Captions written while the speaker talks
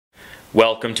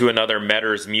Welcome to another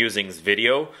Metter's Musings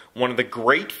video. One of the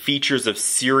great features of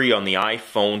Siri on the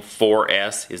iPhone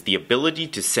 4S is the ability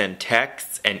to send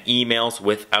texts and emails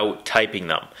without typing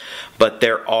them. But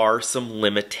there are some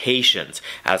limitations.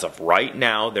 As of right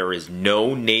now, there is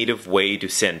no native way to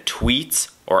send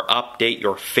tweets or update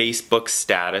your Facebook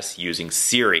status using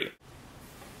Siri.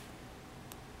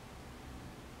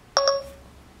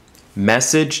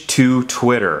 Message to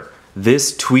Twitter.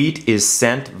 This tweet is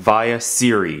sent via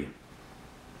Siri.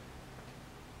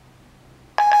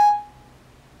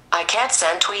 I can't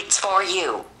send tweets for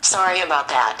you. Sorry about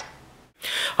that.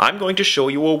 I'm going to show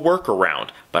you a workaround,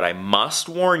 but I must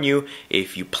warn you,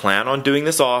 if you plan on doing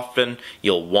this often,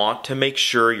 you'll want to make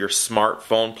sure your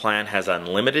smartphone plan has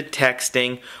unlimited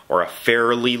texting or a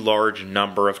fairly large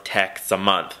number of texts a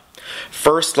month.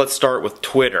 First, let's start with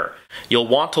Twitter. You'll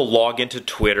want to log into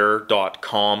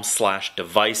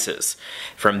twitter.com/devices.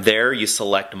 From there, you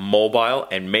select mobile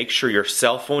and make sure your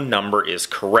cell phone number is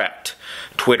correct.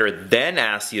 Twitter then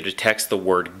asks you to text the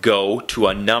word GO to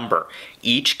a number.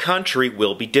 Each country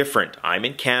will be different. I'm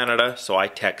in Canada, so I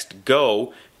text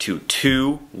GO to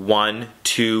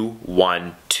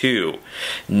 21212.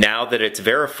 Now that it's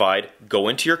verified, go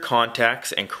into your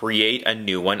contacts and create a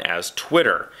new one as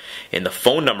Twitter. In the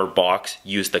phone number box,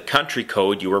 use the country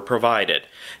code you were provided.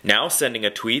 Now sending a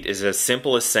tweet is as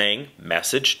simple as saying,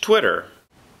 "Message Twitter."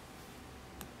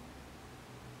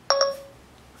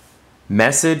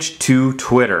 Message to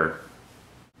Twitter.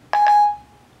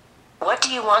 What do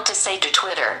you want to say to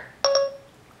Twitter?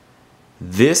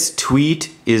 This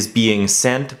tweet is being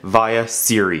sent via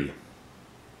Siri.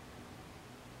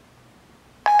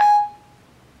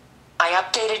 I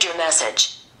updated your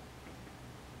message.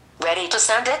 Ready to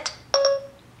send it?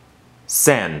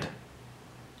 Send.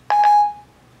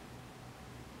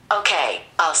 Okay,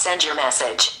 I'll send your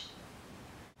message.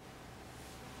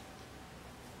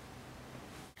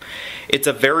 It's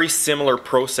a very similar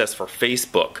process for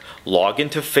Facebook. Log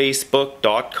into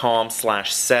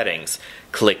facebook.com/settings,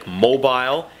 click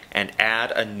mobile, and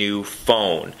add a new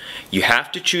phone. You have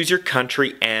to choose your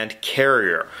country and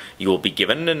carrier. You will be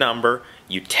given a number.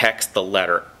 You text the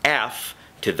letter F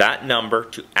to that number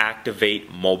to activate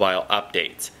mobile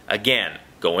updates. Again,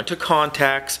 go into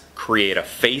contacts, create a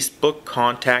Facebook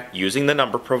contact using the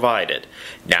number provided.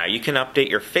 Now you can update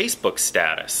your Facebook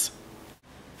status.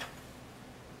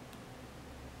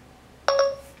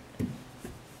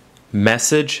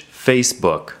 Message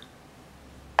Facebook.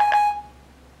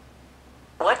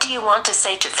 What do you want to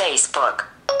say to Facebook?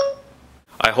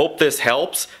 I hope this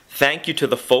helps. Thank you to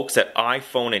the folks at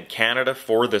iPhoneinCanada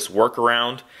for this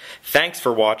workaround. Thanks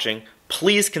for watching.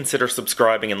 Please consider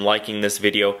subscribing and liking this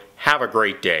video. Have a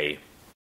great day.